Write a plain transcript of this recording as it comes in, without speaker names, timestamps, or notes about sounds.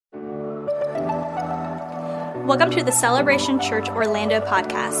Welcome to the Celebration Church Orlando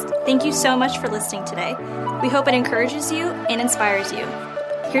podcast. Thank you so much for listening today. We hope it encourages you and inspires you.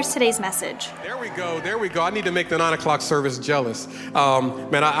 Here's today's message. There we go. I need to make the 9 o'clock service jealous.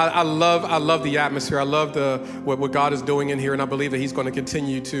 Man, I love the atmosphere. I love what God is doing in here, and I believe that He's going to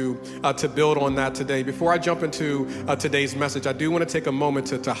continue to build on that today. Before I jump into today's message, I do want to take a moment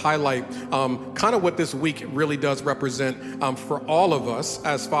to highlight kind of what this week really does represent for all of us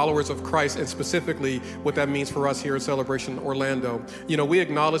as followers of Christ, and specifically what that means for us here at Celebration Orlando. You know, we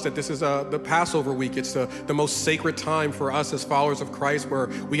acknowledge that this is the Passover week. It's the most sacred time for us as followers of Christ, where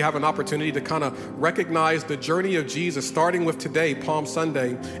we have an opportunity to kind of recognize the journey of Jesus, starting with today, Palm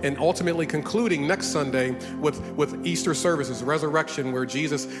Sunday, and ultimately concluding next Sunday with Easter services, resurrection, where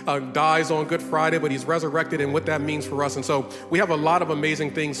Jesus dies on Good Friday, but He's resurrected, and what that means for us. And so we have a lot of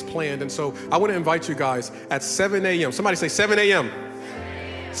amazing things planned. And so I want to invite you guys at 7 a.m. Somebody say 7 a.m.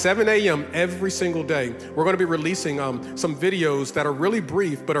 7 a.m. every single day. We're going to be releasing some videos that are really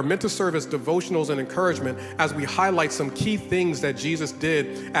brief, but are meant to serve as devotionals and encouragement as we highlight some key things that Jesus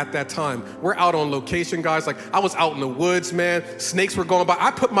did at that time. We're out on location, guys. Like, I was out in the woods, man. Snakes were going by.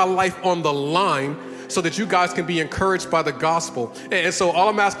 I put my life on the line so that you guys can be encouraged by the gospel. And so all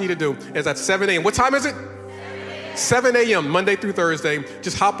I'm asking you to do is at 7 a.m. What time is it? 7 a.m. Monday through Thursday.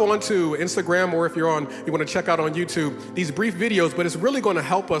 Just hop on to Instagram, or if you want to check out on YouTube, these brief videos, but it's really going to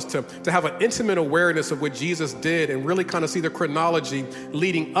help us to have an intimate awareness of what Jesus did and really kind of see the chronology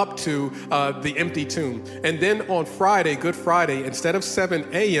leading up to the empty tomb. And then on Friday, Good Friday, instead of 7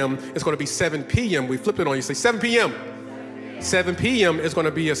 a.m., it's going to be 7 p.m. We flipped it on you. Say 7 p.m. 7 p.m. is going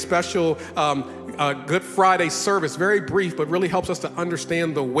to be a special Good Friday service, very brief, but really helps us to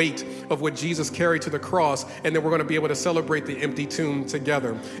understand the weight of what Jesus carried to the cross, and then we're going to be able to celebrate the empty tomb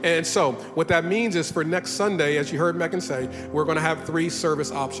together. And so what that means is for next Sunday, as you heard Megan say, we're going to have 3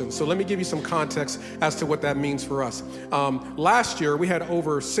 service options. So let me give you some context as to what that means for us. Last year, we had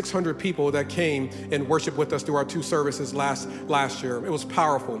over 600 people that came and worshiped with us through our 2 services last year. It was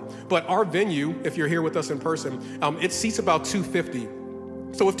powerful. But our venue, if you're here with us in person, it seats about 250.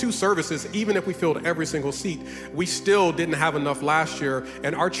 So with 2 services, even if we filled every single seat, we still didn't have enough last year,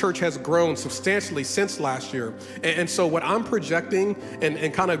 and our church has grown substantially since last year. And so what I'm projecting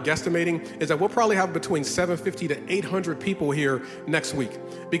and kind of guesstimating is that we'll probably have between 750 to 800 people here next week,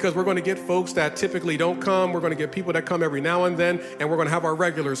 because we're going to get folks that typically don't come, we're going to get people that come every now and then, and we're going to have our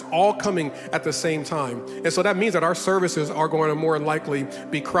regulars all coming at the same time. And so that means that our services are going to more likely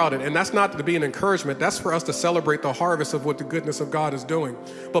be crowded. And that's not to be an encouragement, that's for us to celebrate the harvest of what the goodness of God is doing.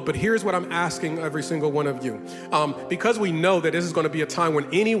 But here's what I'm asking every single one of you. Because we know that this is going to be a time when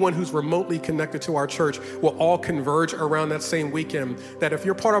anyone who's remotely connected to our church will all converge around that same weekend, that if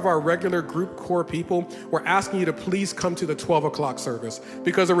you're part of our regular group core people, we're asking you to please come to the 12 o'clock service.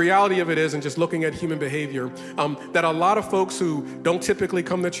 Because the reality of it is, and just looking at human behavior, that a lot of folks who don't typically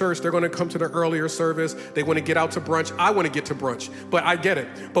come to church, they're going to come to the earlier service. They want to get out to brunch. I want to get to brunch, but I get it.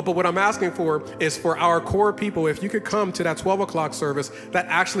 But what I'm asking for is for our core people, if you could come to that 12 o'clock service, that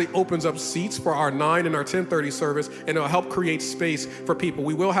actually opens up seats for our 9 and our 10:30 service, and it'll help create space for people.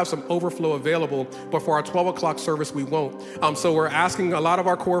 We will have some overflow available, but for our 12 o'clock service, we won't. So we're asking a lot of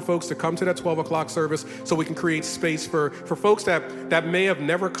our core folks to come to that 12 o'clock service so we can create space for folks that may have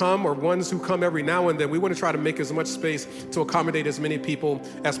never come, or ones who come every now and then. We want to try to make as much space to accommodate as many people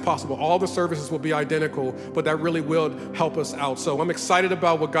as possible. All the services will be identical, but that really will help us out. So I'm excited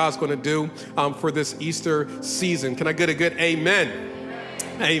about what God's going to do for this Easter season. Can I get a good amen?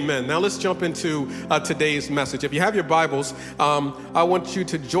 Amen. Now let's jump into today's message. If you have your Bibles, I want you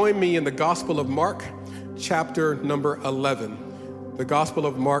to join me in the Gospel of Mark, chapter number 11. The Gospel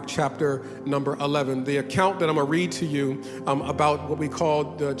of Mark, chapter number 11. The account that I'm going to read to you about what we call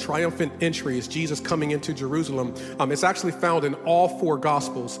the triumphant entry, is Jesus coming into Jerusalem. It's actually found in all 4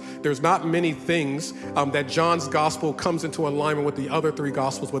 Gospels. There's not many things that John's Gospel comes into alignment with the other 3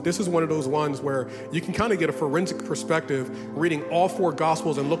 Gospels, but this is one of those ones where you can kind of get a forensic perspective reading all 4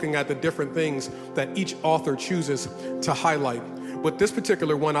 Gospels and looking at the different things that each author chooses to highlight. With this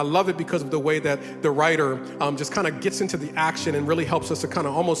particular one, I love it because of the way that the writer just kind of gets into the action and really helps us to kind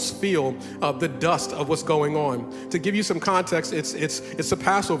of almost feel the dust of what's going on. To give you some context, it's a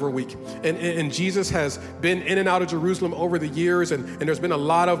Passover week, and Jesus has been in and out of Jerusalem over the years, and there's been a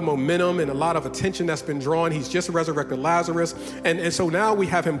lot of momentum and a lot of attention that's been drawn. He's just resurrected Lazarus, and so now we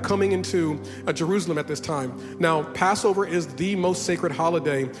have him coming into Jerusalem at this time. Now, Passover is the most sacred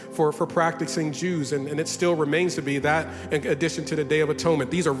holiday for practicing Jews, and it still remains to be that, in addition to to the Day of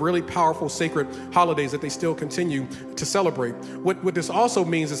Atonement. These are really powerful, sacred holidays that they still continue to celebrate. What this also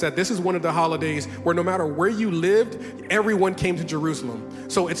means is that this is one of the holidays where no matter where you lived, everyone came to Jerusalem.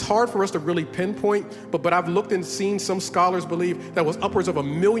 So it's hard for us to really pinpoint, but I've looked and seen some scholars believe that was upwards of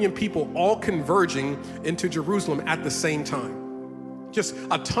 1 million people all converging into Jerusalem at the same time. Just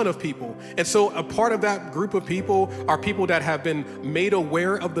a ton of people. And so a part of that group of people are people that have been made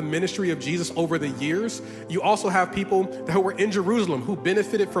aware of the ministry of Jesus over the years. You also have people that were in Jerusalem who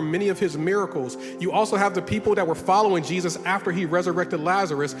benefited from many of his miracles. You also have the people that were following Jesus after he resurrected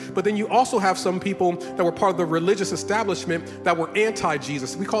Lazarus. But then you also have some people that were part of the religious establishment that were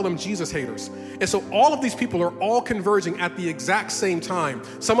anti-Jesus. We call them Jesus haters. And so all of these people are all converging at the exact same time.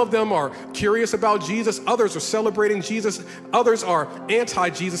 Some of them are curious about Jesus. Others are celebrating Jesus. Others are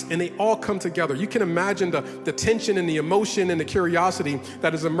anti-Jesus, and they all come together. You can imagine the tension and the emotion and the curiosity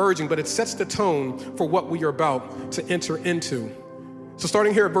that is emerging, but it sets the tone for what we are about to enter into. So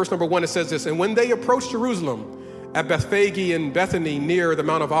starting here at verse number 1, it says this, "And when they approached Jerusalem at Bethphage and Bethany near the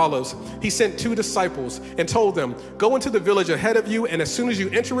Mount of Olives, he sent 2 disciples and told them, 'Go into the village ahead of you, and as soon as you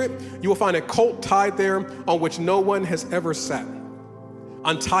enter it, you will find a colt tied there on which no one has ever sat.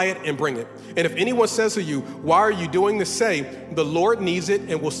 Untie it and bring it. And if anyone says to you, why are you doing this? Say, the Lord needs it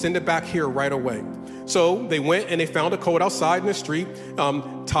and will send it back here right away.' So they went and they found a colt outside in the street,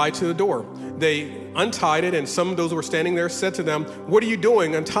 tied to the door. They untied it, and some of those who were standing there said to them, 'What are you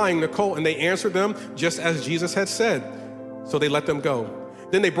doing untying the colt?' And they answered them just as Jesus had said. So they let them go.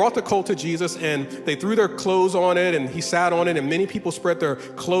 Then they brought the colt to Jesus, and they threw their clothes on it, and he sat on it, and many people spread their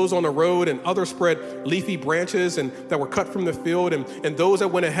clothes on the road, and others spread leafy branches and that were cut from the field. And those that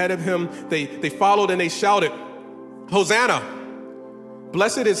went ahead of him, they followed and they shouted, 'Hosanna!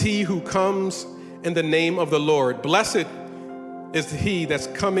 Blessed is he who comes in the name of the Lord. Blessed is he that's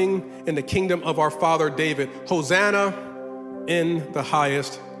coming in the kingdom of our father David. Hosanna in the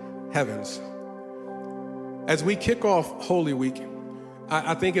highest heavens.'" As we kick off Holy Week,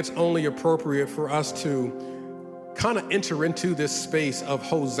 I think it's only appropriate for us to kind of enter into this space of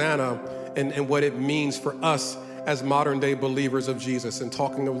Hosanna and what it means for us as modern day believers of Jesus, and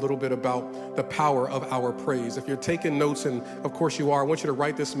talking a little bit about the power of our praise. If you're taking notes, and of course you are, I want you to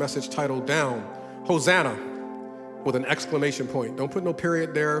write this message title down, Hosanna, with an exclamation point. Don't put no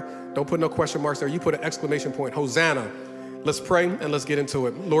period there. Don't put no question marks there. You put an exclamation point, Hosanna. Let's pray and let's get into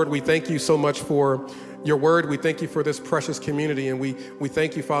it. Lord, we thank you so much for your word. We thank you for this precious community. And we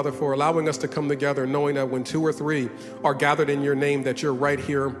thank you, Father, for allowing us to come together, knowing that when 2 or 3 are gathered in your name, that you're right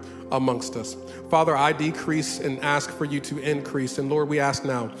here amongst us. Father, I decrease and ask for you to increase. And Lord, we ask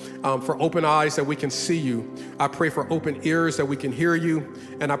now for open eyes that we can see you. I pray for open ears that we can hear you.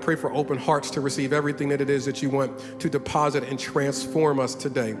 And I pray for open hearts to receive everything that it is that you want to deposit and transform us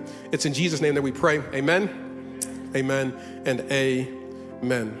today. It's in Jesus' name that we pray. Amen. Amen and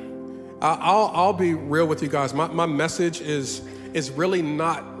amen. I'll be real with you guys. My message is really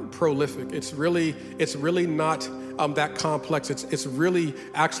not prolific. It's really not that complex. It's really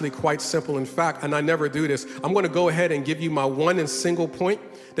actually quite simple. In fact, and I never do this, I'm going to go ahead and give you my one and single point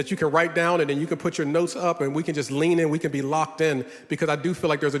that you can write down, and then you can put your notes up, and we can just lean in. We can be locked in, because I do feel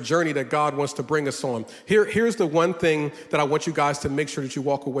like there's a journey that God wants to bring us on. Here's the one thing that I want you guys to make sure that you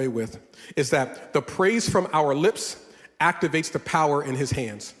walk away with, is that the praise from our lips activates the power in his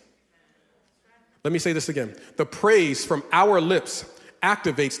hands. Let me say this again. The praise from our lips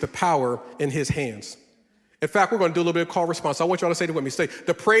activates the power in his hands. In fact, we're going to do a little bit of call response. I want you all to say it with me. Say,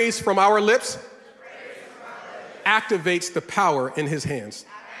 the praise from our lips activates the power in his hands.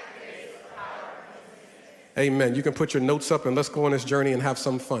 Amen. You can put your notes up, and let's go on this journey and have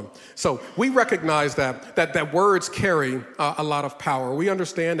some fun. So we recognize that words carry a lot of power. We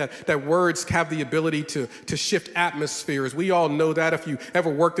understand that words have the ability to shift atmospheres. We all know that. If you ever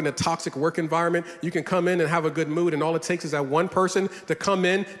worked in a toxic work environment, you can come in and have a good mood, and all it takes is that one person to come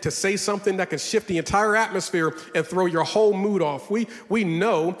in to say something that can shift the entire atmosphere and throw your whole mood off. We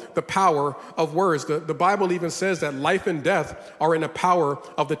know the power of words. The Bible even says that life and death are in the power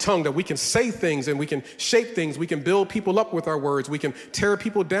of the tongue, that we can say things and we can shape things. We can build people up with our words. We can tear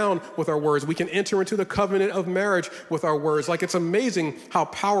people down with our words. We can enter into the covenant of marriage with our words. Like, it's amazing how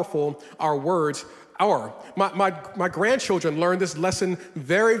powerful our words are. My grandchildren learned this lesson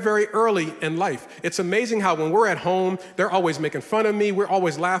very, very early in life. It's amazing how when we're at home, they're always making fun of me. We're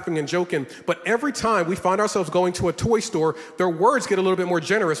always laughing and joking. But every time we find ourselves going to a toy store, their words get a little bit more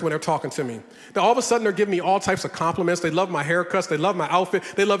generous when they're talking to me. Then all of a sudden, they're giving me all types of compliments. They love my haircuts. They love my outfit.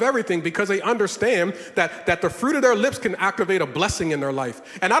 They love everything, because they understand that the fruit of their lips can activate a blessing in their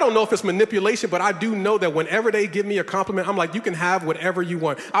life. And I don't know if it's manipulation, but I do know that whenever they give me a compliment, I'm like, you can have whatever you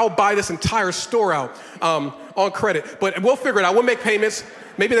want. I'll buy this entire store out out on credit. But we'll figure it out. We'll make payments.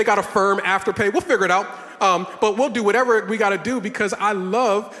 Maybe they got a firm Afterpay. We'll figure it out. But we'll do whatever we got to do because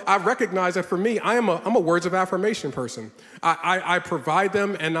I recognize that for me, I'm a words of affirmation person. I provide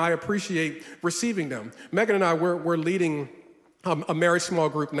them and I appreciate receiving them. Megan and I, we're leading a marriage small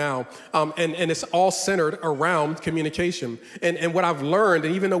group now, and it's all centered around communication. And what I've learned,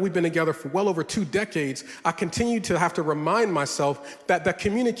 and even though we've been together for well over 2 decades, I continue to have to remind myself that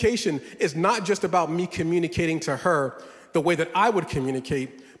communication is not just about me communicating to her the way that I would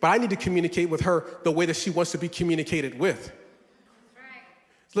communicate, but I need to communicate with her the way that she wants to be communicated with. Right.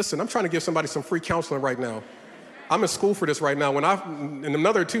 Listen, I'm trying to give somebody some free counseling right now. I'm in school for this right now. In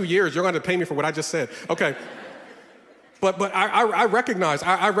another 2 years, you're going to pay me for what I just said. Okay. But I recognize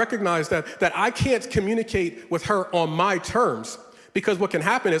that I can't communicate with her on my terms, because what can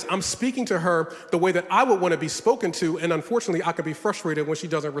happen is I'm speaking to her the way that I would want to be spoken to, and unfortunately I could be frustrated when she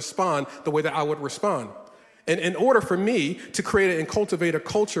doesn't respond the way that I would respond. And in order for me to create and cultivate a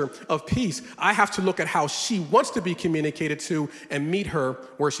culture of peace, I have to look at how she wants to be communicated to and meet her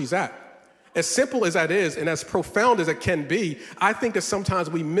where she's at. As simple as that is, and as profound as it can be, I think that sometimes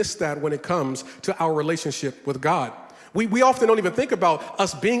we miss that when it comes to our relationship with God. We often don't even think about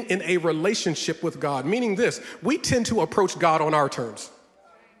us being in a relationship with God, meaning this: we tend to approach God on our terms.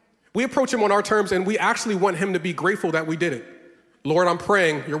 We approach him on our terms, and we actually want him to be grateful that we did it. Lord, I'm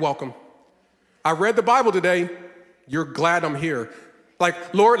praying, you're welcome. I read the Bible today, you're glad I'm here.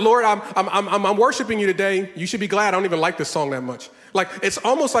 Like, Lord, I'm worshiping you today. You should be glad I don't even like this song that much. Like, it's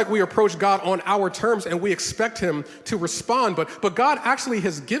almost like we approach God on our terms and we expect him to respond. But God actually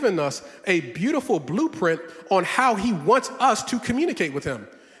has given us a beautiful blueprint on how he wants us to communicate with him.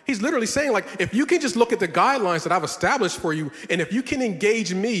 He's literally saying, like, if you can just look at the guidelines that I've established for you, and if you can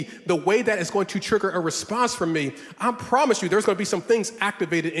engage me the way that is going to trigger a response from me, I promise you there's going to be some things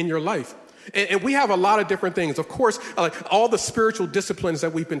activated in your life. And we have a lot of different things. Of course, like all the spiritual disciplines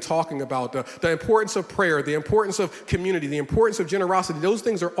that we've been talking about, the importance of prayer, the importance of community, the importance of generosity, those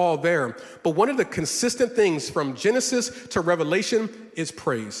things are all there. But one of the consistent things from Genesis to Revelation is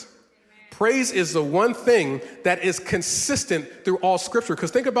praise. Praise is the one thing that is consistent through all scripture. Because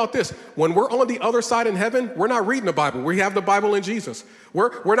think about this. When we're on the other side in heaven, we're not reading the Bible. We have the Bible in Jesus.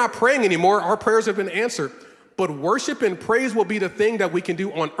 We're not praying anymore. Our prayers have been answered. But worship and praise will be the thing that we can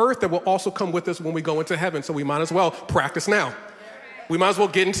do on earth that will also come with us when we go into heaven. So we might as well practice now. We might as well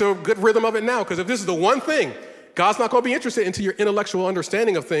get into a good rhythm of it now. Because if this is the one thing, God's not going to be interested into your intellectual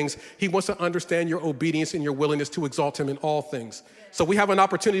understanding of things. He wants to understand your obedience and your willingness to exalt him in all things. So we have an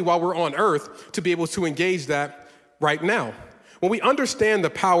opportunity while we're on earth to be able to engage that right now. When we understand the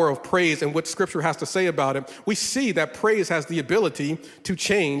power of praise and what scripture has to say about it, we see that praise has the ability to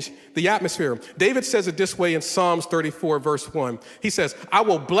change the atmosphere. David says it this way in Psalms 34, verse 1. He says, I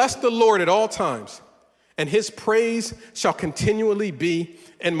will bless the Lord at all times, and his praise shall continually be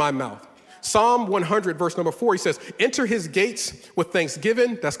in my mouth. Psalm 100, verse number 4, he says, enter his gates with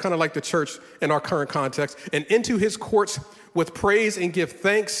thanksgiving. That's kind of like the church in our current context. And into his courts with praise, and give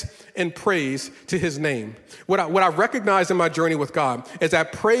thanks and praise to his name. What I recognize in my journey with God is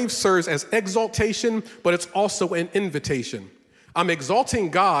that praise serves as exaltation, but it's also an invitation. I'm exalting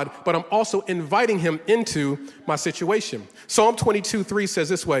God, but I'm also inviting him into my situation. Psalm 22:3 says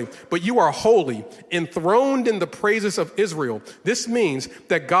this way, but you are holy, enthroned in the praises of Israel. This means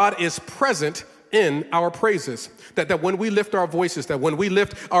that God is present in our praises, that when we lift our voices, that when we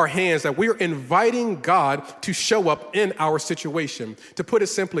lift our hands, that we're inviting God to show up in our situation. To put it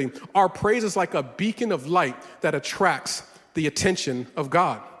simply, our praise is like a beacon of light that attracts the attention of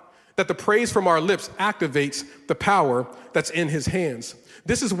God. That the praise from our lips activates the power that's in his hands.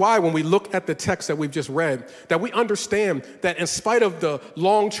 This is why when we look at the text that we've just read, that we understand that in spite of the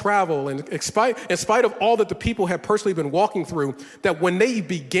long travel and in spite of all that the people had personally been walking through, that when they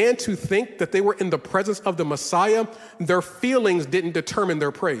began to think that they were in the presence of the Messiah, their feelings didn't determine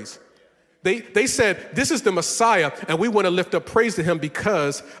their praise. They said, this is the Messiah, and we want to lift up praise to him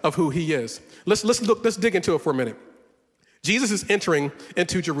because of who he is. Let's dig into it for a minute. Jesus is entering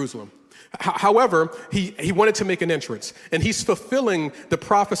into Jerusalem. However, he wanted to make an entrance, and he's fulfilling the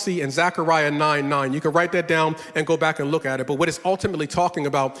prophecy in Zechariah 9:9. You can write that down and go back and look at it. But what it's ultimately talking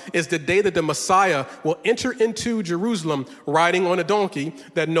about is the day that the Messiah will enter into Jerusalem riding on a donkey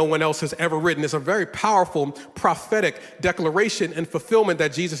that no one else has ever ridden. It's a very powerful prophetic declaration and fulfillment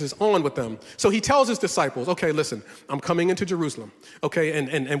that Jesus is on with them. So he tells his disciples, okay, listen, I'm coming into Jerusalem, okay,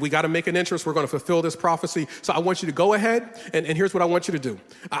 and we got to make an entrance. We're going to fulfill this prophecy. So I want you to go ahead, and here's what I want you to do.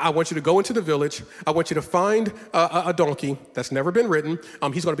 I want you to to go into the village. I want you to find a donkey that's never been ridden.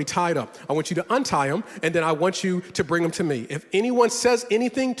 He's going to be tied up. I want you to untie him, and then I want you to bring him to me. If anyone says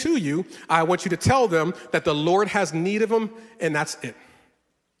anything to you, I want you to tell them that the Lord has need of him, and that's it.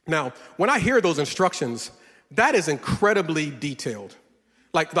 Now, when I hear those instructions, that is incredibly detailed.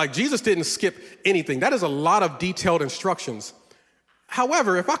 Like Jesus didn't skip anything. That is a lot of detailed instructions.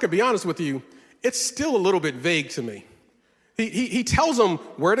 However, if I could be honest with you, it's still a little bit vague to me. He tells them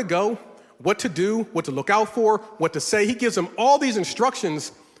where to go, what to do, what to look out for, what to say. He gives them all these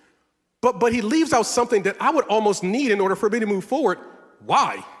instructions, but he leaves out something that I would almost need in order for me to move forward.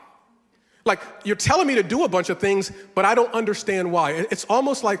 Why? Like, you're telling me to do a bunch of things, but I don't understand why. It's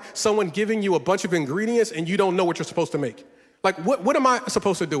almost like someone giving you a bunch of ingredients and you don't know what you're supposed to make. Like, what am I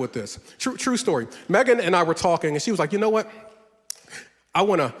supposed to do with this? True story. Megan and I were talking, and she was like, you know what?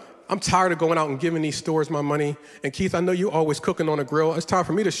 I'm tired of going out and giving these stores my money. And Keith, I know you always cooking on a grill. It's time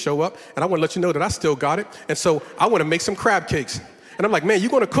for me to show up, and I want to let you know that I still got it. And so I want to make some crab cakes. And I'm like, man, you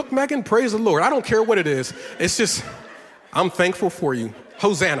going to cook, Megan? Praise the Lord. I don't care what it is. It's just, I'm thankful for you.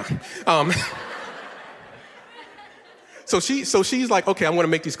 Hosanna. So she's like, okay, I'm going to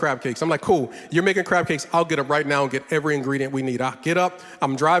make these crab cakes. I'm like, cool. You're making crab cakes. I'll get up right now and get every ingredient we need. I get up.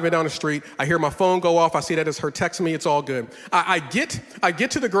 I'm driving down the street. I hear my phone go off. I see that it's her texting me. It's all good. I get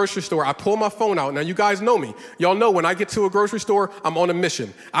to the grocery store. I pull my phone out. Now, you guys know me. Y'all know when I get to a grocery store, I'm on a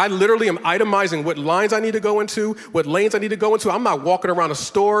mission. I literally am itemizing what lines I need to go into, what lanes I need to go into. I'm not walking around a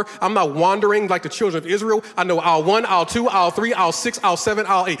store. I'm not wandering like the children of Israel. I know aisle 1, aisle 2, aisle 3, aisle 6, aisle 7,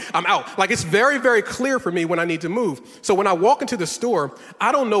 aisle 8. I'm out. Like, it's very, very clear for me when I need to move. So when I walk into the store,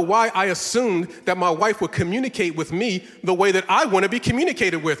 I don't know why I assumed that my wife would communicate with me the way that I want to be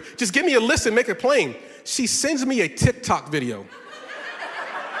communicated with. Just give me a list and make it plain. She sends me a TikTok video.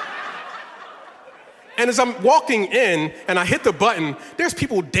 And as I'm walking in and I hit the button, there's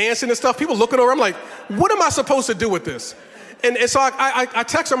people dancing and stuff, people looking over. I'm like, what am I supposed to do with this? And so I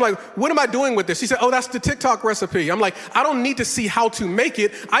text her, I'm like, what am I doing with this? She said, oh, that's the TikTok recipe. I'm like, I don't need to see how to make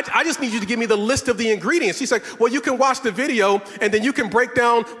it. I just need you to give me the list of the ingredients. She's like, well, you can watch the video and then you can break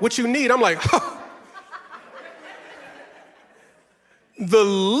down what you need. I'm like, huh. The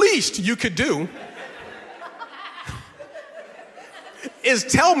least you could do is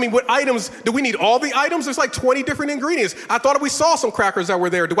tell me what items. Do we need all the items? There's like 20 different ingredients. I thought we saw some crackers that were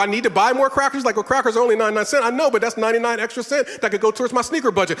there. Do I need to buy more crackers? Like, well, crackers are only 99 cents. I know, but that's 99 extra cents that could go towards my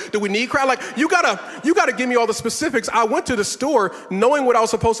sneaker budget. Do we need crackers? Like, you gotta give me all the specifics. I went to the store knowing what I was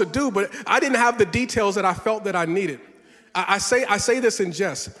supposed to do, but I didn't have the details that I felt that I needed. I say this in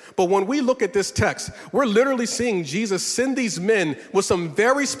jest, but when we look at this text, we're literally seeing Jesus send these men with some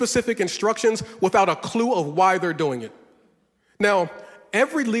very specific instructions without a clue of why they're doing it. Now,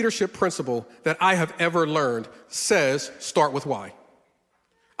 every leadership principle that I have ever learned says start with why.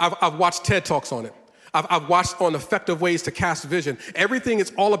 I've watched TED Talks on it. I've watched on effective ways to cast vision. Everything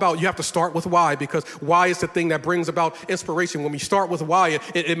is all about you have to start with why, because why is the thing that brings about inspiration. When we start with why,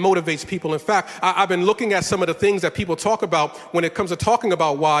 it motivates people. In fact, I've been looking at some of the things that people talk about when it comes to talking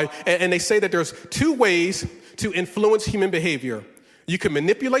about why, and they say that there's 2 ways to influence human behavior. You can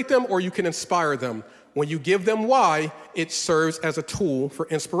manipulate them or you can inspire them. When you give them why, it serves as a tool for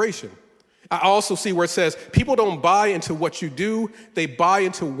inspiration. I also see where it says, people don't buy into what you do, they buy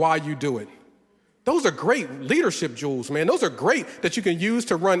into why you do it. Those are great leadership jewels, man. Those are great that you can use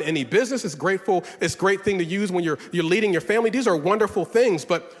to run any business. It's a great thing to use when you're leading your family. These are wonderful things,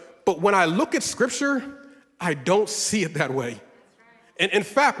 but when I look at Scripture, I don't see it that way. And in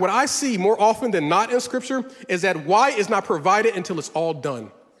fact, what I see more often than not in Scripture is that why is not provided until it's all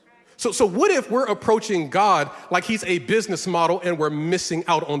done. So what if we're approaching God like he's a business model and we're missing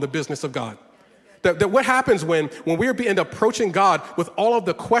out on the business of God? That what happens when we end up approaching God with all of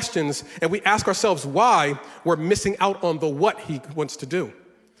the questions and we ask ourselves why, we're missing out on the what he wants to do.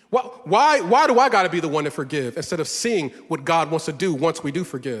 Why do I got to be the one to forgive instead of seeing what God wants to do once we do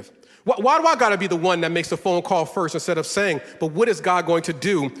forgive? Why do I got to be the one that makes the phone call first instead of saying, but what is God going to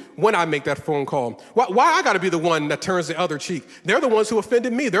do when I make that phone call? Why I got to be the one that turns the other cheek? They're the ones who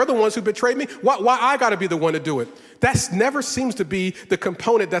offended me. They're the ones who betrayed me. Why I got to be the one to do it? That never seems to be the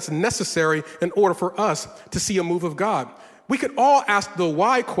component that's necessary in order for us to see a move of God. We could all ask the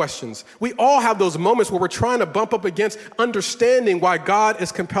why questions. We all have those moments where we're trying to bump up against understanding why God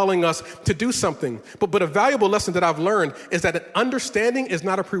is compelling us to do something. But a valuable lesson that I've learned is that understanding is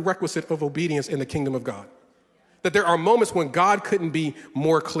not a prerequisite of obedience in the kingdom of God. That there are moments when God couldn't be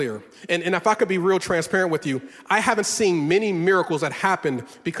more clear. And if I could be real transparent with you, I haven't seen many miracles that happened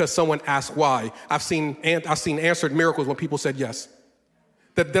because someone asked why. I've seen answered miracles when people said yes.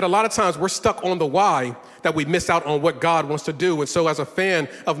 That a lot of times we're stuck on the why, that we miss out on what God wants to do. And so as a fan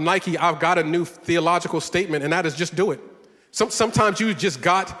of Nike, I've got a new theological statement, and that is just do it. Sometimes you just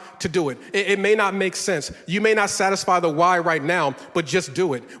got to do it. It may not make sense. You may not satisfy the why right now, but just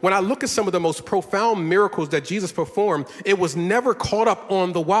do it. When I look at some of the most profound miracles that Jesus performed, it was never caught up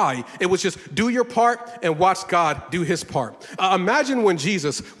on the why. It was just do your part and watch God do his part. Imagine when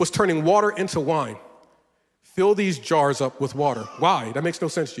Jesus was turning water into wine. Fill these jars up with water. Why? That makes no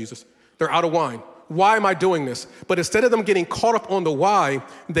sense, Jesus. They're out of wine. Why am I doing this? But instead of them getting caught up on the why,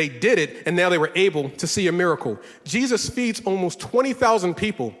 they did it, and now they were able to see a miracle. Jesus feeds almost 20,000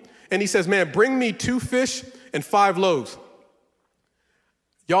 people, and he says, man, bring me 2 fish and 5 loaves.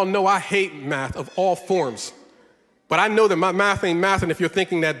 Y'all know I hate math of all forms, but I know that my math ain't math, and if you're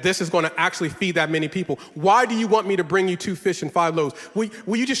thinking that this is going to actually feed that many people, why do you want me to bring you 2 fish and 5 loaves?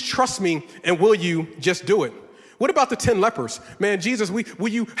 Will you just trust me, and will you just do it? What about the 10 lepers? Man, Jesus, will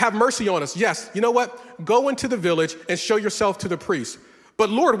you have mercy on us? Yes. You know what? Go into the village and show yourself to the priest.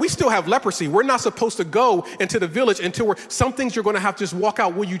 But Lord, we still have leprosy. We're not supposed to go into the village until some things you're going to have to just walk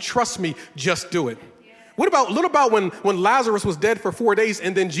out. Will you trust me? Just do it. What about when Lazarus was dead for 4 days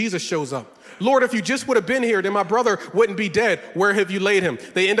and then Jesus shows up? Lord, if you just would have been here, then my brother wouldn't be dead. Where have you laid him?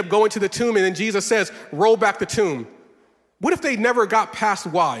 They end up going to the tomb, and then Jesus says, roll back the tomb. What if they never got past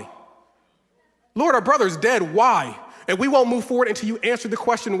why? Lord, our brother's dead. Why? And we won't move forward until you answer the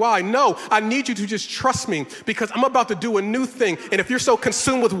question why. No, I need you to just trust me because I'm about to do a new thing. And if you're so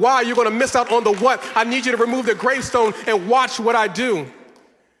consumed with why, you're going to miss out on the what. I need you to remove the gravestone and watch what I do.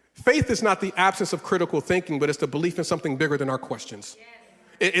 Faith is not the absence of critical thinking, but it's the belief in something bigger than our questions.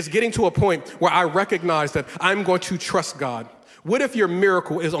 It's getting to a point where I recognize that I'm going to trust God. What if your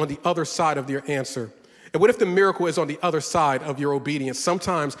miracle is on the other side of your answer? And what if the miracle is on the other side of your obedience?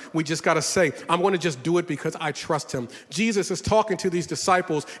 Sometimes we just got to say, I'm going to just do it because I trust him. Jesus is talking to these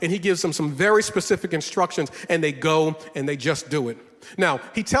disciples, and he gives them some very specific instructions, and they go and they just do it. Now,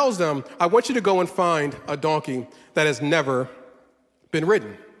 he tells them, I want you to go and find a donkey that has never been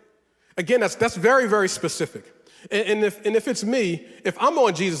ridden. Again, that's very, very specific. And if it's me, if I'm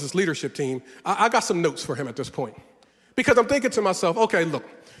on Jesus' leadership team, I got some notes for him at this point. Because I'm thinking to myself, okay, look,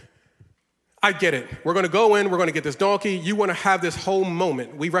 I get it. We're going to go in. We're going to get this donkey. You want to have this whole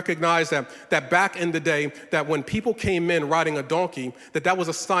moment. We recognize that back in the day, that when people came in riding a donkey, that was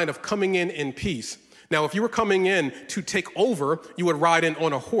a sign of coming in peace. Now, if you were coming in to take over, you would ride in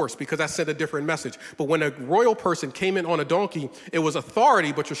on a horse because that sent a different message. But when a royal person came in on a donkey, it was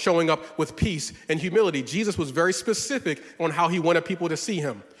authority, but you're showing up with peace and humility. Jesus was very specific on how he wanted people to see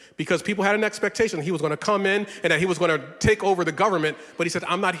him. Because people had an expectation that he was going to come in and that he was going to take over the government. But he said,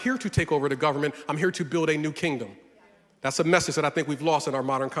 I'm not here to take over the government. I'm here to build a new kingdom. That's a message that I think we've lost in our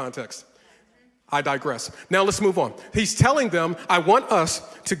modern context. I digress. Now let's move on. He's telling them, I want us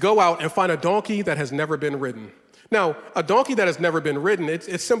to go out and find a donkey that has never been ridden. Now, a donkey that has never been ridden,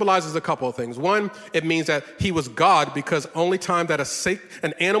 it symbolizes a couple of things. One, it means that he was God because only time that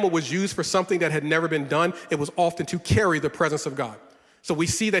an animal was used for something that had never been done, it was often to carry the presence of God. So we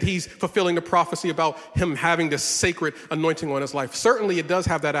see that he's fulfilling the prophecy about him having this sacred anointing on his life. Certainly it does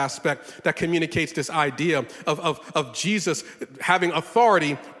have that aspect that communicates this idea of Jesus having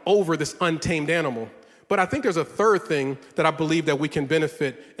authority over this untamed animal. But I think there's a third thing that I believe that we can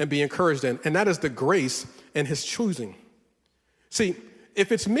benefit and be encouraged in, and that is the grace in his choosing. See,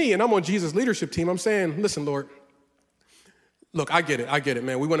 if it's me and I'm on Jesus' leadership team, I'm saying, listen, Lord, look, I get it,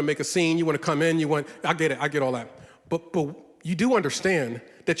 man. We want to make a scene. You want to come in. I get it. I get all that. But you do understand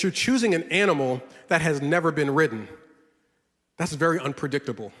that you're choosing an animal that has never been ridden. That's very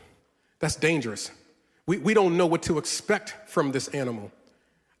unpredictable. That's dangerous. We don't know what to expect from this animal.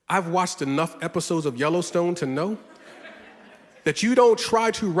 I've watched enough episodes of Yellowstone to know that you don't try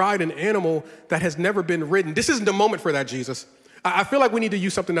to ride an animal that has never been ridden. This isn't the moment for that, Jesus. I feel like we need to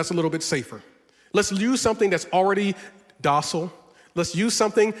use something that's a little bit safer. Let's use something that's already docile. Let's use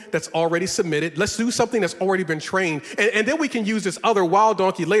something that's already submitted. Let's do something that's already been trained. And then we can use this other wild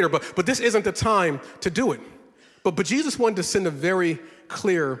donkey later, but this isn't the time to do it. But Jesus wanted to send a very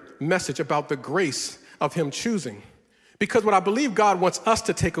clear message about the grace of him choosing. Because what I believe God wants us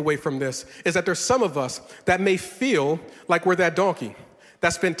to take away from this is that there's some of us that may feel like we're that donkey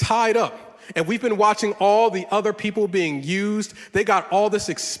that's been tied up. And we've been watching all the other people being used. They got all this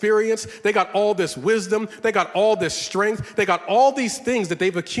experience. They got all this wisdom. They got all this strength. They got all these things that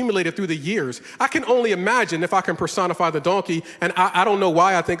they've accumulated through the years. I can only imagine if I can personify the donkey. And I don't know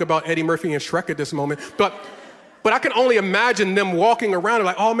why I think about Eddie Murphy and Shrek at this moment. But I can only imagine them walking around and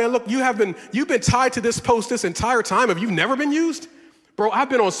like, oh man, look, you've been tied to this post this entire time. Have you never been used? Bro,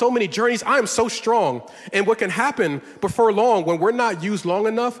 I've been on so many journeys. I am so strong. And what can happen before long, when we're not used long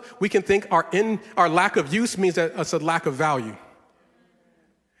enough, we can think our lack of use means that it's a lack of value.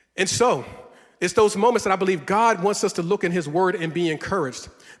 And so it's those moments that I believe God wants us to look in his word and be encouraged.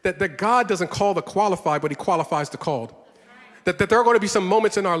 That God doesn't call the qualified, but he qualifies the called. That there are going to be some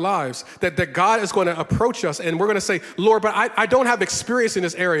moments in our lives that God is going to approach us and we're going to say, Lord, but I don't have experience in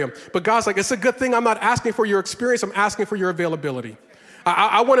this area. But God's like, it's a good thing I'm not asking for your experience. I'm asking for your availability.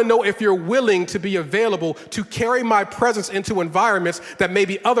 I want to know if you're willing to be available to carry my presence into environments that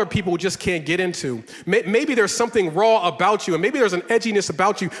maybe other people just can't get into. Maybe there's something raw about you and maybe there's an edginess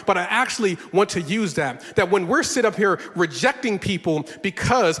about you, but I actually want to use that. That when we're sit up here rejecting people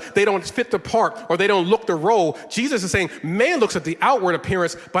because they don't fit the part or they don't look the role, Jesus is saying, man looks at the outward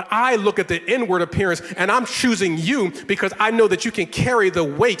appearance, but I look at the inward appearance and I'm choosing you because I know that you can carry the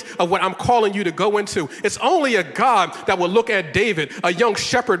weight of what I'm calling you to go into. It's only a God that will look at David, a young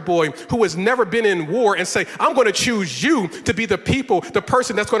shepherd boy who has never been in war and say, I'm going to choose you to be the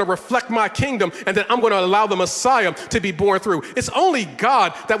person that's going to reflect my kingdom, and then I'm going to allow the Messiah to be born through. It's only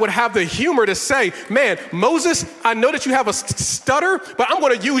God that would have the humor to say, man, Moses, I know that you have a stutter, but I'm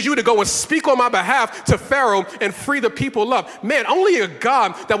going to use you to go and speak on my behalf to Pharaoh and free the people up. Man, only a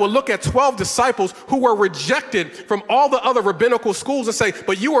God that will look at 12 disciples who were rejected from all the other rabbinical schools and say,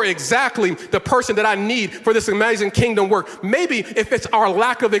 but you are exactly the person that I need for this amazing kingdom work. Maybe if it's our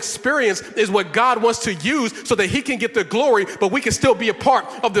lack of experience is what God wants to use so that he can get the glory, but we can still be a part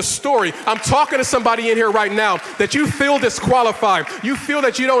of the story. I'm talking to somebody in here right now that you feel disqualified. You feel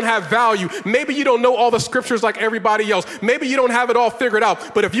that you don't have value. Maybe you don't know all the scriptures like everybody else. Maybe you don't have it all figured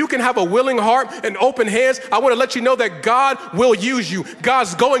out. But if you can have a willing heart and open hands, I want to let you know that God will use you.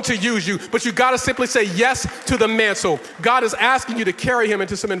 God's going to use you, but you got to simply say yes to the mantle. God is asking you to carry him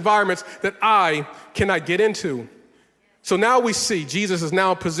into some environments that I cannot get into. So now we see Jesus is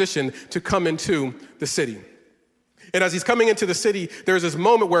now positioned to come into the city. And as he's coming into the city, there's this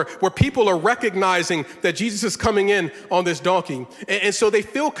moment where people are recognizing that Jesus is coming in on this donkey. And so they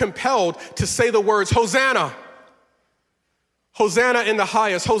feel compelled to say the words, Hosanna. Hosanna in the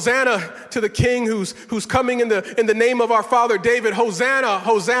highest. Hosanna to the King who's coming in the name of our father David. Hosanna,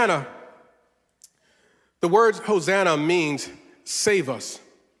 Hosanna. The word Hosanna means save us.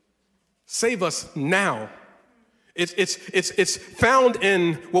 Save us now. It's found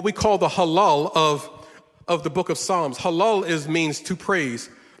in what we call the halal of the book of Psalms. Halal means to praise.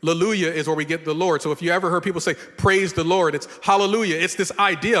 Hallelujah is where we get the Lord. So if you ever heard people say, praise the Lord, it's hallelujah. It's this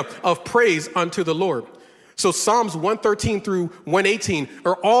idea of praise unto the Lord. So Psalms 113 through 118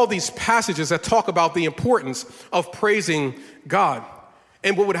 are all these passages that talk about the importance of praising God.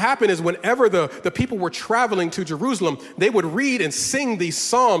 And what would happen is whenever the people were traveling to Jerusalem, they would read and sing these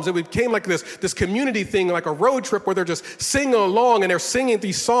psalms. It became like this community thing, like a road trip where they're just singing along and they're singing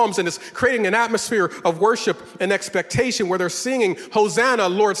these psalms and it's creating an atmosphere of worship and expectation where they're singing, Hosanna,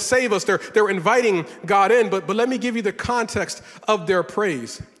 Lord, save us. They're inviting God in. But let me give you the context of their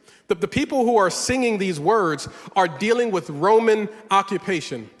praise. The people who are singing these words are dealing with Roman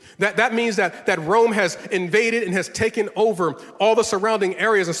occupation. That means that Rome has invaded and has taken over all the surrounding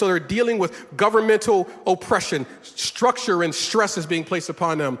areas. And so they're dealing with governmental oppression, structure and stress is being placed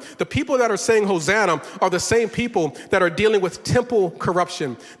upon them. The people that are saying Hosanna are the same people that are dealing with temple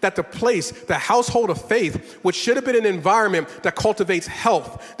corruption, that the household of faith, which should have been an environment that cultivates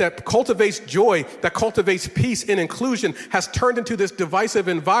health, that cultivates joy, that cultivates peace and inclusion, has turned into this divisive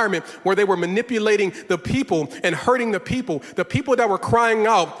environment where they were manipulating the people and hurting the people. The people that were crying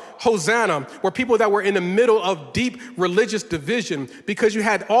out, Hosanna, were people that were in the middle of deep religious division because you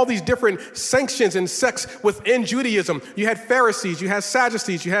had all these different sanctions and sects within Judaism. You had Pharisees, you had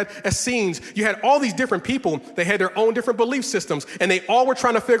Sadducees, you had Essenes, you had all these different people. They had their own different belief systems, and they all were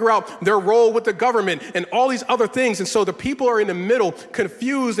trying to figure out their role with the government and all these other things. And so the people are in the middle,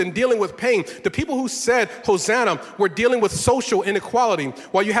 confused and dealing with pain. The people who said Hosanna were dealing with social inequality,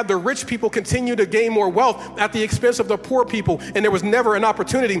 while you have the rich people continue to gain more wealth at the expense of the poor people, and there was never an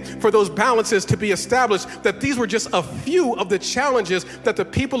opportunity for those balances to be established. That these were just a few of the challenges that the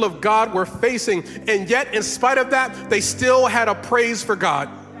people of God were facing. And yet, in spite of that, they still had a praise for God.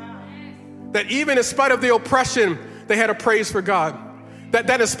 That even in spite of the oppression, they had a praise for God.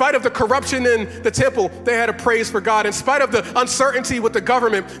 That in spite of the corruption in the temple, they had a praise for God. In spite of the uncertainty with the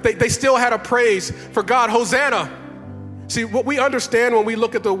government, they still had a praise for God. Hosanna. See, what we understand when we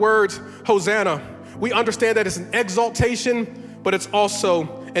look at the words Hosanna, we understand that it's an exaltation, but it's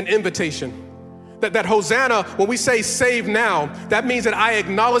also an invitation. That Hosanna, when we say save now, that means that I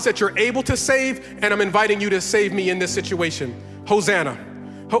acknowledge that you're able to save and I'm inviting you to save me in this situation. Hosanna.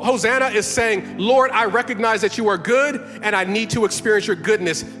 Hosanna is saying, Lord, I recognize that you are good and I need to experience your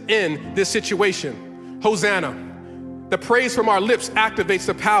goodness in this situation. Hosanna. The praise from our lips activates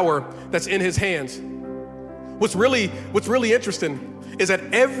the power that's in his hands. What's really interesting is that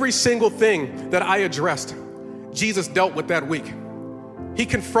every single thing that I addressed, Jesus dealt with that week. He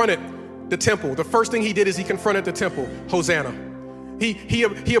confronted the temple. The first thing he did is he confronted the temple. Hosanna.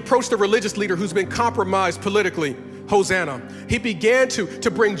 He approached the religious leader who's been compromised politically. Hosanna. He began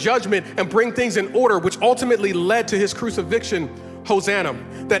to bring judgment and bring things in order, which ultimately led to his crucifixion. Hosanna.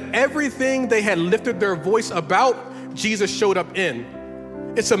 That everything they had lifted their voice about, Jesus showed up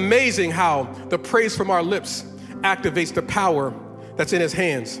in. It's amazing how the praise from our lips activates the power that's in his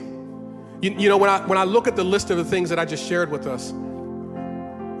hands. You know, when I look at the list of the things that I just shared with us,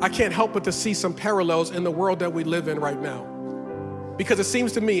 I can't help but to see some parallels in the world that we live in right now. Because it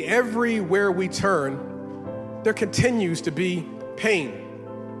seems to me everywhere we turn, there continues to be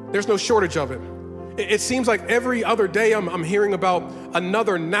pain. There's no shortage of it. It seems like every other day I'm hearing about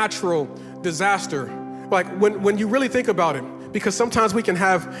another natural disaster. Like when you really think about it, because sometimes we can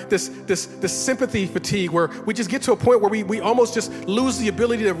have this sympathy fatigue where we just get to a point where we almost just lose the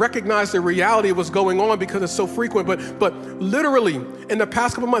ability to recognize the reality of what's going on because it's so frequent. But literally in the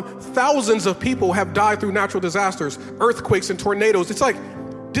past couple of months, thousands of people have died through natural disasters, earthquakes and tornadoes. It's like,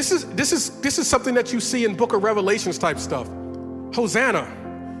 this is something that you see in Book of Revelations type stuff. Hosanna.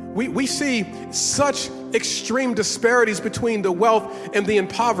 We see such extreme disparities between the wealth and the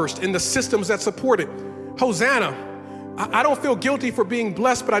impoverished and the systems that support it. Hosanna. I don't feel guilty for being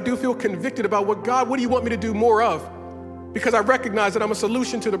blessed, but I do feel convicted about what do you want me to do more of? Because I recognize that I'm a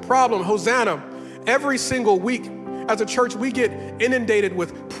solution to the problem. Hosanna. Every single week as a church, we get inundated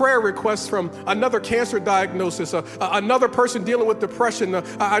with prayer requests from another cancer diagnosis, another person dealing with depression.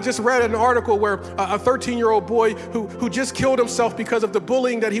 I just read an article where a 13-year-old boy who just killed himself because of the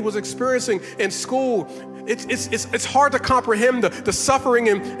bullying that he was experiencing in school. It's hard to comprehend the suffering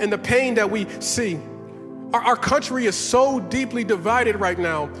and the pain that we see. Our country is so deeply divided right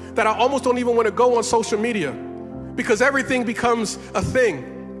now that I almost don't even want to go on social media because everything becomes a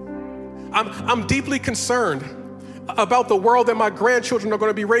thing. I'm deeply concerned about the world that my grandchildren are going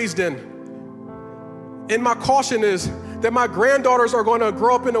to be raised in. And my caution is that my granddaughters are going to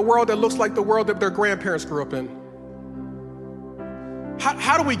grow up in a world that looks like the world that their grandparents grew up in.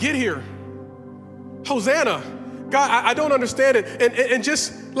 How do we get here? Hosanna. God, I don't understand it. And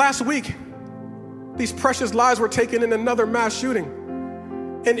just last week, these precious lives were taken in another mass shooting.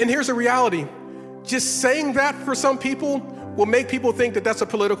 And here's the reality. Just saying that for some people will make people think that that's a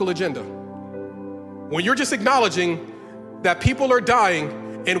political agenda. When you're just acknowledging that people are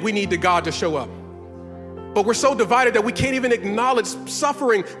dying and we need God to show up. But we're so divided that we can't even acknowledge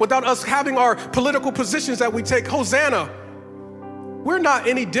suffering without us having our political positions that we take. Hosanna. We're not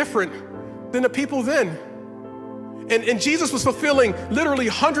any different than the people then. And Jesus was fulfilling literally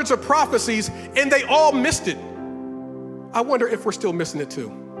hundreds of prophecies and they all missed it. I wonder if we're still missing it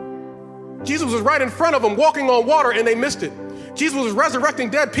too. Jesus was right in front of them walking on water and they missed it. Jesus was resurrecting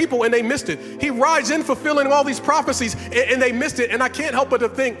dead people and they missed it. He rides in fulfilling all these prophecies and they missed it. And I can't help but to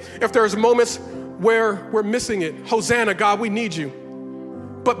think if there's moments where we're missing it. Hosanna, God, we need you.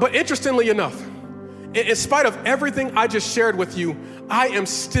 But interestingly enough, in spite of everything I just shared with you, I am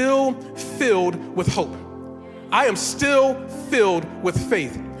still filled with hope. I am still filled with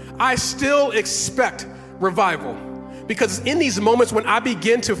faith. I still expect revival. Because in these moments when I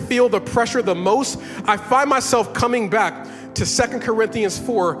begin to feel the pressure the most, I find myself coming back to 2 Corinthians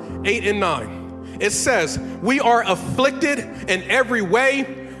 4, 8 and 9. It says, we are afflicted in every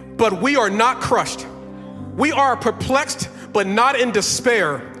way, but we are not crushed. We are perplexed, but not in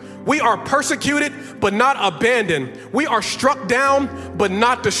despair. We are persecuted, but not abandoned. We are struck down, but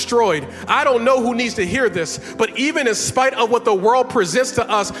not destroyed. I don't know who needs to hear this, but even in spite of what the world presents to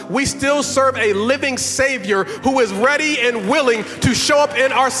us, we still serve a living Savior who is ready and willing to show up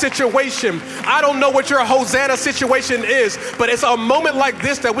in our situation. I don't know what your Hosanna situation is, but it's a moment like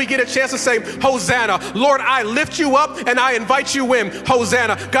this that we get a chance to say, Hosanna. Lord, I lift you up and I invite you in.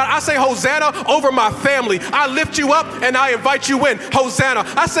 Hosanna. God, I say Hosanna over my family. I lift you up and I invite you in. Hosanna.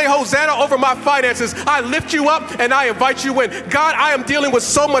 I say Hosanna over my finances. I lift you up and I invite you in. God, I am dealing with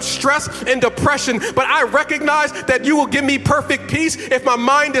so much stress and depression, but I recognize that you will give me perfect peace if my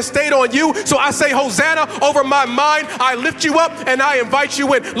mind is stayed on you. So I say Hosanna over my mind. I lift you up and I invite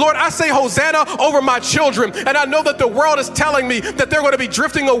you in. Lord, I say Hosanna over my children. And I know that the world is telling me that they're going to be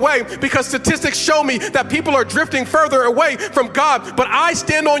drifting away because statistics show me that people are drifting further away from God. But I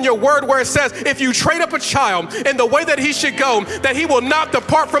stand on your word where it says, if you train up a child in the way that he should go, that he will not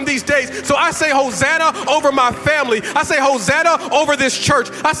depart from from these days. So I say Hosanna over my family. I say Hosanna over this church.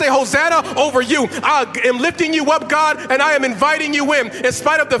 I say Hosanna over you. I am lifting you up, God, and I am inviting you in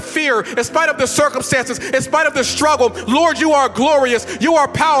spite of the fear, in spite of the circumstances, in spite of the struggle. Lord, you are glorious. You are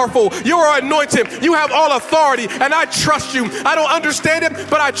powerful. You are anointed. You have all authority, and I trust you. I don't understand it,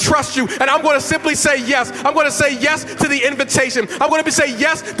 but I trust you, and I'm going to simply say yes. I'm going to say yes to the invitation. I'm going to say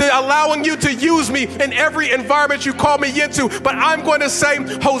yes to allowing you to use me in every environment you call me into, but I'm going to say,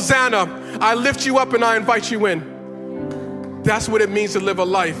 Hosanna. I lift you up and I invite you in. That's what it means to live a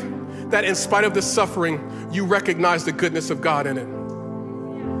life that in spite of the suffering, you recognize the goodness of God in it.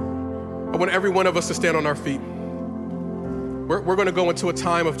 I want every one of us to stand on our feet. We're going to go into a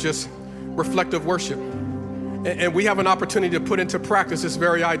time of just reflective worship. And we have an opportunity to put into practice this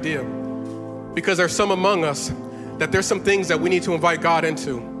very idea, because there's some among us that there's some things that we need to invite God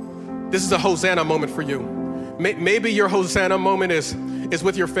into. This is a Hosanna moment for you. Maybe your Hosanna moment is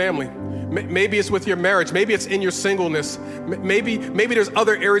with your family. Maybe it's with your marriage. Maybe it's in your singleness. Maybe there's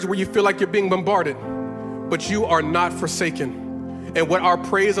other areas where you feel like you're being bombarded, but you are not forsaken. And what our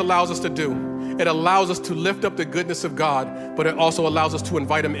praise allows us to do, it allows us to lift up the goodness of God, but it also allows us to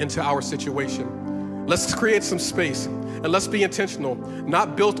invite him into our situation. Let's create some space and let's be intentional,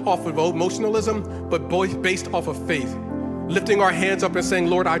 not built off of emotionalism, but based off of faith. Lifting our hands up and saying,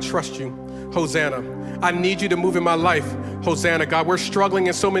 Lord, I trust you. Hosanna. I need you to move in my life. Hosanna, God. We're struggling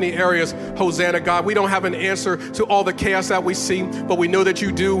in so many areas. Hosanna, God. We don't have an answer to all the chaos that we see, but we know that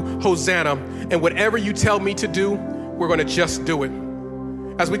you do. Hosanna. And whatever you tell me to do, we're going to just do it.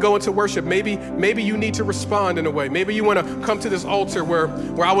 As we go into worship, maybe you need to respond in a way. Maybe you want to come to this altar where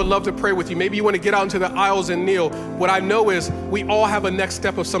I would love to pray with you. Maybe you want to get out into the aisles and kneel. What I know is we all have a next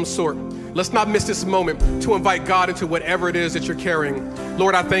step of some sort. Let's not miss this moment to invite God into whatever it is that you're carrying.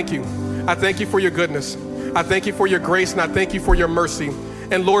 Lord, I thank you. I thank you for your goodness. I thank you for your grace, and I thank you for your mercy.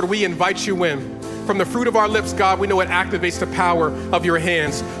 And Lord, we invite you in. From the fruit of our lips, God, we know it activates the power of your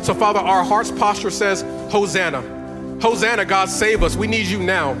hands. So Father, our heart's posture says, Hosanna. Hosanna, God, save us. We need you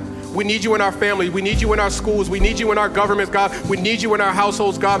now. We need you in our family. We need you in our schools. We need you in our governments, God. We need you in our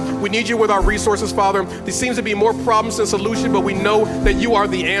households, God. We need you with our resources, Father. There seems to be more problems than solutions, but we know that you are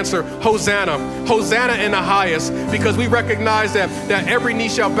the answer. Hosanna. Hosanna in the highest, because we recognize that every knee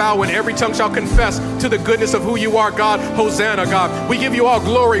shall bow and every tongue shall confess to the goodness of who you are, God. Hosanna, God. We give you all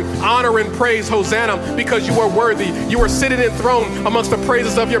glory, honor, and praise, Hosanna, because you are worthy. You are sitting enthroned amongst the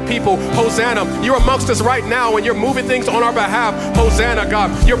praises of your people. Hosanna. You're amongst us right now, and you're moving things on our behalf. Hosanna,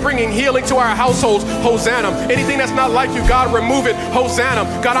 God. You're bringing healing to our households. Hosanna. Anything that's not like you, God, remove it. Hosanna.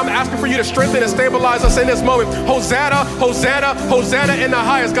 God, I'm asking for you to strengthen and stabilize us in this moment. Hosanna, Hosanna, Hosanna in the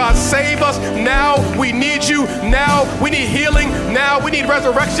highest. God, save us now. We need you now. We need healing now. We need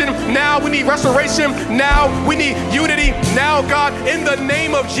resurrection now. We need restoration now. We need unity now, God, in the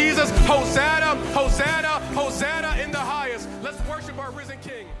name of Jesus. Hosanna, Hosanna, Hosanna in the highest. Let's worship our risen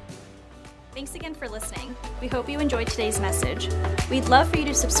King. Thanks again for listening. We hope you enjoyed today's message. We'd love for you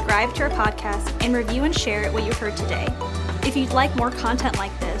to subscribe to our podcast and review and share what you heard today. If you'd like more content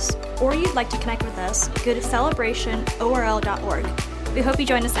like this, or you'd like to connect with us, go to celebrationorl.org. We hope you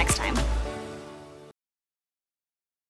join us next time.